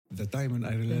the time when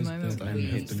I realized that I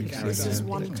have to leave. This is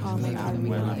one time I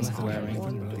realized how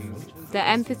important. The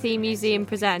Empathy Museum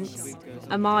presents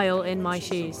A Mile in My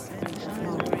Shoes.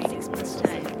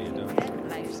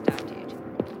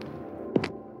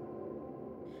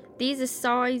 These are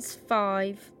size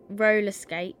 5 roller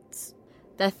skates.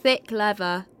 They're thick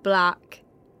leather, black,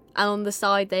 and on the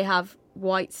side they have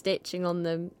white stitching on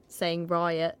them saying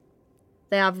Riot.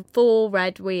 They have 4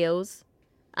 red wheels,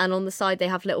 and on the side they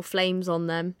have little flames on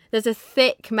them. There's a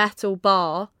thick metal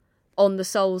bar on the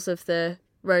soles of the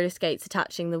roller skates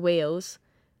attaching the wheels,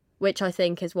 which I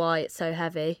think is why it's so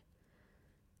heavy.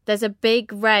 There's a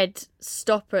big red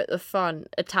stopper at the front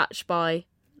attached by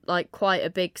quite a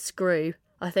big screw.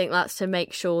 I think that's to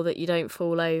make sure that you don't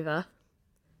fall over.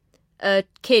 A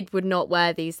kid would not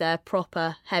wear these, they're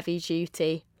proper heavy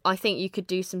duty. I think you could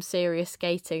do some serious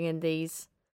skating in these.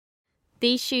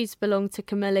 These shoes belong to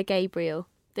Camilla Gabriel.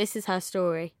 This is her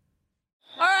story.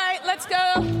 All right, let's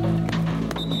go.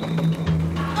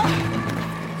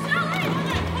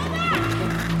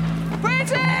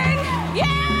 Sprinting!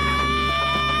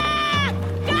 Yeah!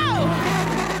 Go!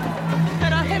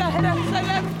 Hit her.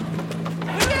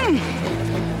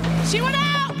 She went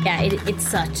out! Yeah, it's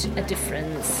such a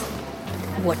difference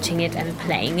watching it and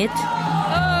playing it.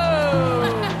 Oh,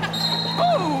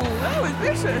 that was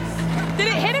vicious. Did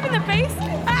it hit him in the face?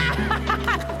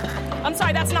 I'm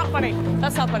sorry, that's not funny.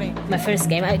 That's not funny. My first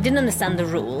game, I didn't understand the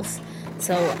rules,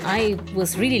 so I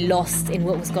was really lost in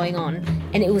what was going on,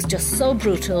 and it was just so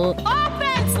brutal.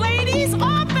 Offense, ladies!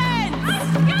 Offense!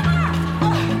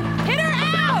 Hit her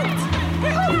out!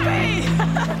 Help me!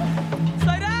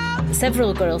 Slow down!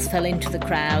 Several girls fell into the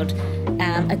crowd.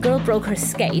 A girl broke her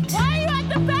skate. Why are you at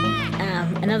the back?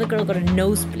 Another girl got a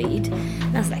nosebleed.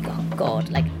 And I was like, oh God.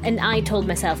 And I told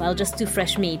myself, I'll just do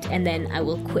fresh meat and then I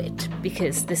will quit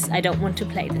because I don't want to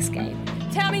play this game.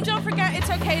 Tammy, don't forget it's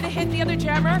okay to hit the other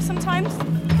jammer sometimes.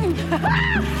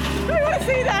 I want to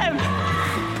see them.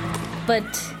 But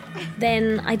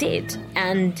then I did.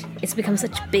 And it's become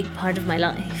such a big part of my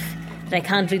life that I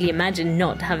can't really imagine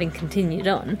not having continued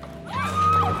on.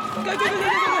 Go.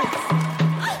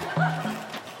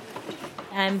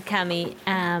 I'm Cammy.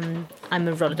 I'm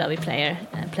a roller derby player.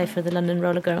 I play for the London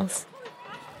Roller Girls.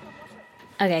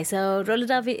 Okay, so roller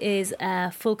derby is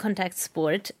a full contact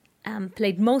sport,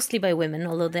 played mostly by women,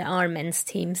 although there are men's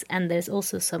teams, and there's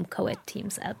also some co-ed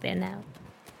teams out there now.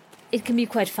 It can be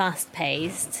quite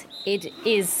fast-paced. It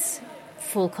is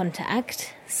full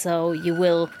contact, so you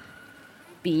will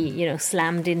be,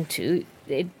 slammed into.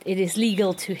 It is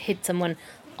legal to hit someone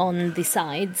on the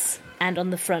sides and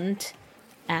on the front,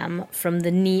 from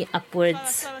the knee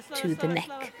upwards to the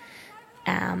neck.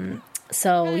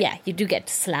 So, yeah, you do get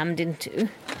slammed into.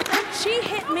 She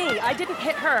hit me. I didn't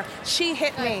hit her. She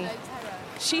hit me.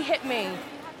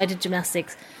 I did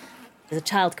gymnastics as a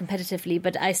child competitively,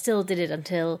 but I still did it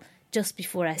until just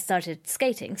before I started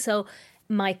skating. So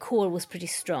my core was pretty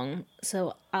strong.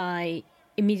 So I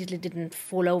immediately didn't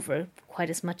fall over quite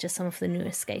as much as some of the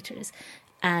newer skaters.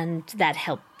 And that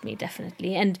helped me,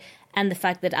 definitely. And the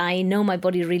fact that I know my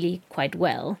body really quite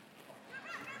well.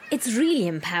 It's really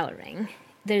empowering.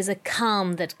 There's a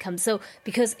calm that comes. So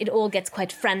because it all gets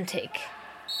quite frantic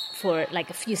for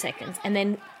a few seconds. And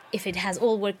then if it has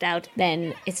all worked out,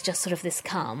 then it's just sort of this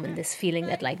calm and this feeling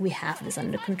that we have this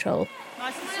under control.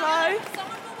 Nice and slow.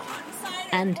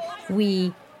 And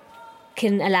we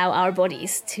can allow our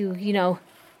bodies to,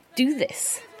 do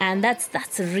this. And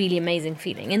that's a really amazing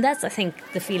feeling. And that's, I think,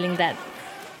 the feeling that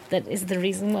is the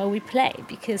reason why we play,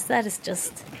 because that is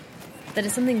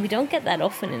something we don't get that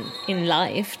often in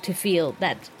life, to feel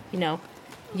that,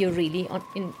 you're really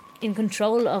in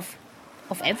control of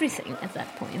everything at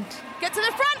that point. Get to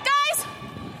the front, guys!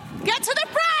 Get to the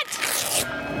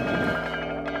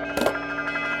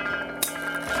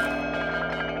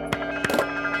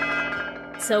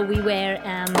front! So we wear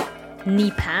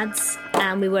knee pads,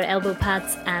 and we wear elbow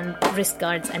pads and wrist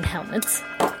guards and helmets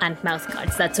and mouth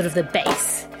guards. That's sort of the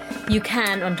base. You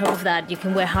can, on top of that, you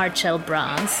can wear hard shell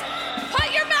bras.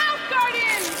 Put your mouth guard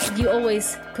in! You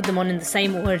always put them on in the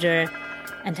same order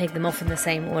and take them off in the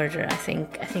same order. I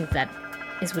think that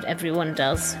is what everyone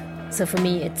does. So for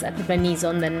me, it's I put my knees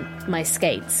on, then my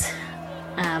skates,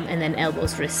 and then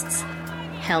elbows, wrists,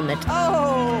 helmet.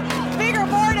 Oh, Vigor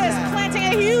Mortis planting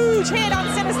a huge hit on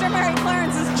Sinister Mary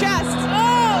Clarence's chest.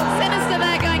 Oh, Sinister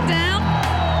there going down,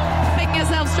 picking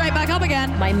herself straight back up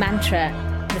again. My mantra,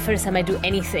 the first time I do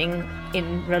anything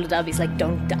in roller derby, is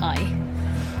don't die.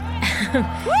 Woo!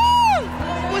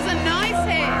 It was a nice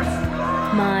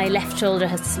hit. My left shoulder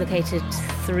has dislocated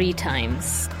 3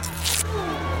 times.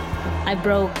 I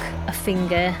broke a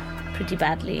finger pretty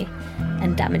badly.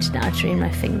 and damaged an artery in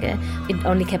my finger. It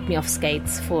only kept me off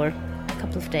skates for a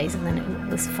couple of days, and then it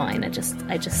was fine. I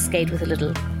just skate with a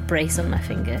little brace on my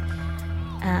finger.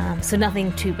 So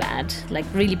nothing too bad. Like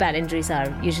really bad injuries are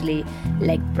usually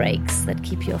leg breaks that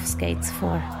keep you off skates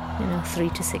for 3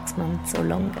 to 6 months or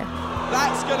longer.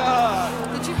 That's gonna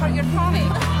hurt. Did you hurt your tummy?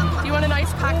 Do you want a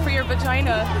nice pack for your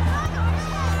vagina?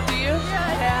 Do you?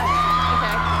 Yeah.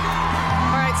 Okay.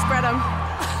 All right, spread them.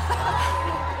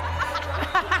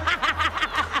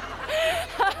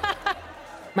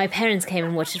 My parents came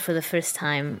and watched it for the first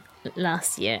time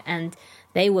last year, and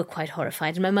they were quite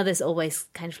horrified. And my mother's always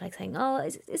kind of like saying, "Oh,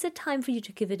 is it time for you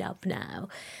to give it up now?"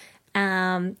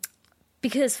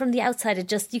 Because from the outside,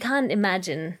 you can't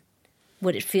imagine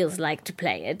what it feels like to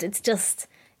play it. It's just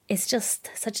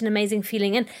such an amazing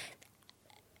feeling, and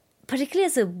particularly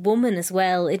as a woman as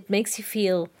well, it makes you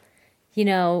feel,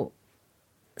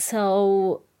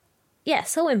 so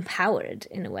empowered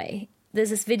in a way. There's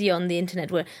this video on the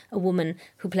internet where a woman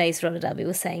who plays roller derby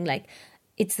was saying, like,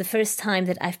 it's the first time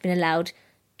that I've been allowed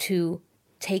to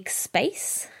take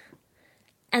space.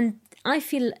 And I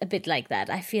feel a bit like that.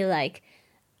 I feel like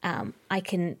I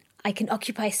can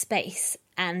occupy space,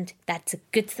 and that's a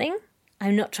good thing.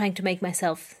 I'm not trying to make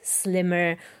myself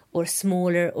slimmer or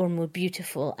smaller or more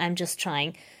beautiful. I'm just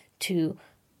trying to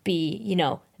be,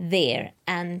 there.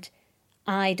 And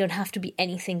I don't have to be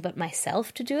anything but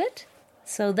myself to do it.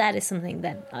 So that is something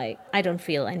that I don't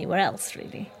feel anywhere else,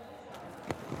 really.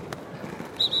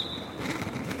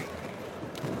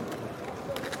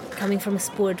 Coming from a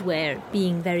sport where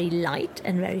being very light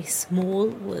and very small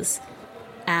was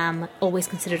always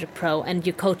considered a pro, and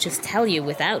your coaches tell you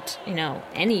without,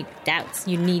 any doubts,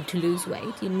 you need to lose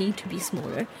weight, you need to be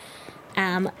smaller.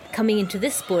 Coming into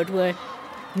this sport where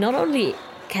not only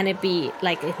can it be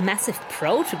like a massive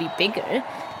pro to be bigger,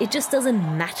 it just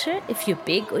doesn't matter if you're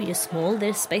big or you're small.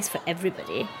 There's space for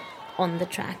everybody on the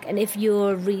track. And if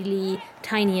you're really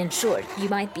tiny and short, you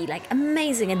might be like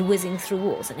amazing and whizzing through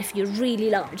walls. And if you're really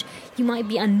large, you might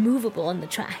be unmovable on the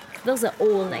track. Those are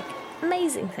all like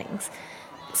amazing things.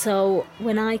 So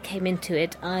when I came into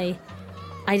it, I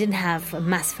didn't have a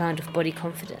massive amount of body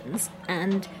confidence.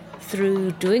 And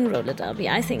through doing roller derby,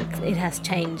 I think it has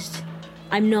changed.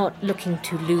 I'm not looking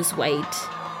to lose weight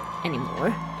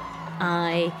anymore.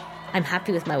 I'm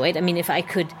happy with my weight. I mean, if I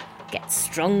could get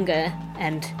stronger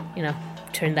and,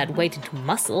 turn that weight into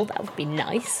muscle, that would be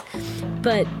nice.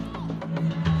 But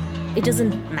it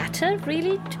doesn't matter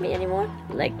really to me anymore.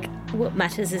 Like, what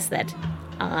matters is that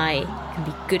I can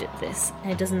be good at this.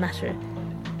 And it doesn't matter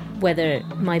whether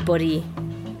my body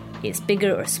is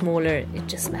bigger or smaller. It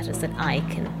just matters that I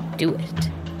can do it.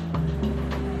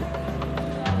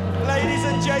 Ladies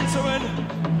and gentlemen,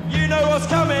 you know what's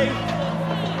coming.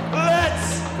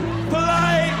 Let's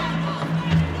play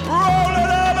roller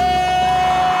derby!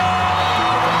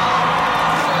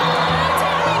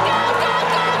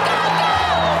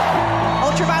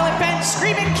 Ultraviolet bench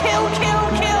screaming, kill, kill,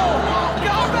 kill.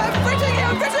 Go, I'm fritting you,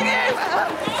 I'm fritting you!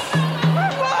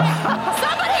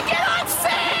 Somebody get on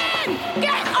scene!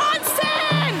 Get on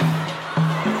scene!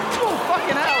 Oh,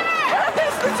 fucking hell.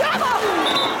 Where's the devil?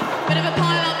 Bit of a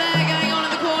pile up there going on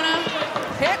in the corner.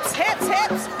 Hips, hips,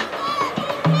 hips.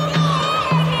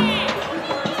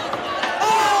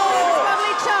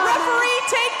 Referee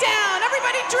takedown.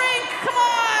 Everybody drink. Come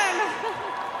on.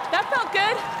 That felt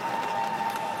good.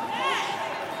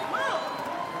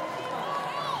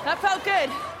 That felt good.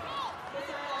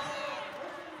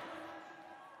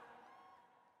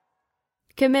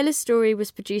 Camilla's story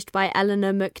was produced by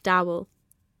Eleanor McDowell.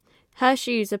 Her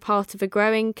shoes are part of a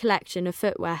growing collection of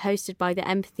footwear hosted by the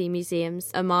Empathy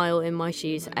Museum's A Mile in My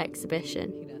Shoes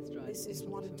exhibition.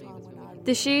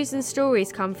 The shoes and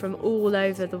stories come from all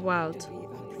over the world.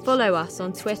 Follow us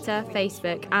on Twitter,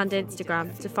 Facebook and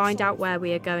Instagram to find out where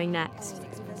we are going next.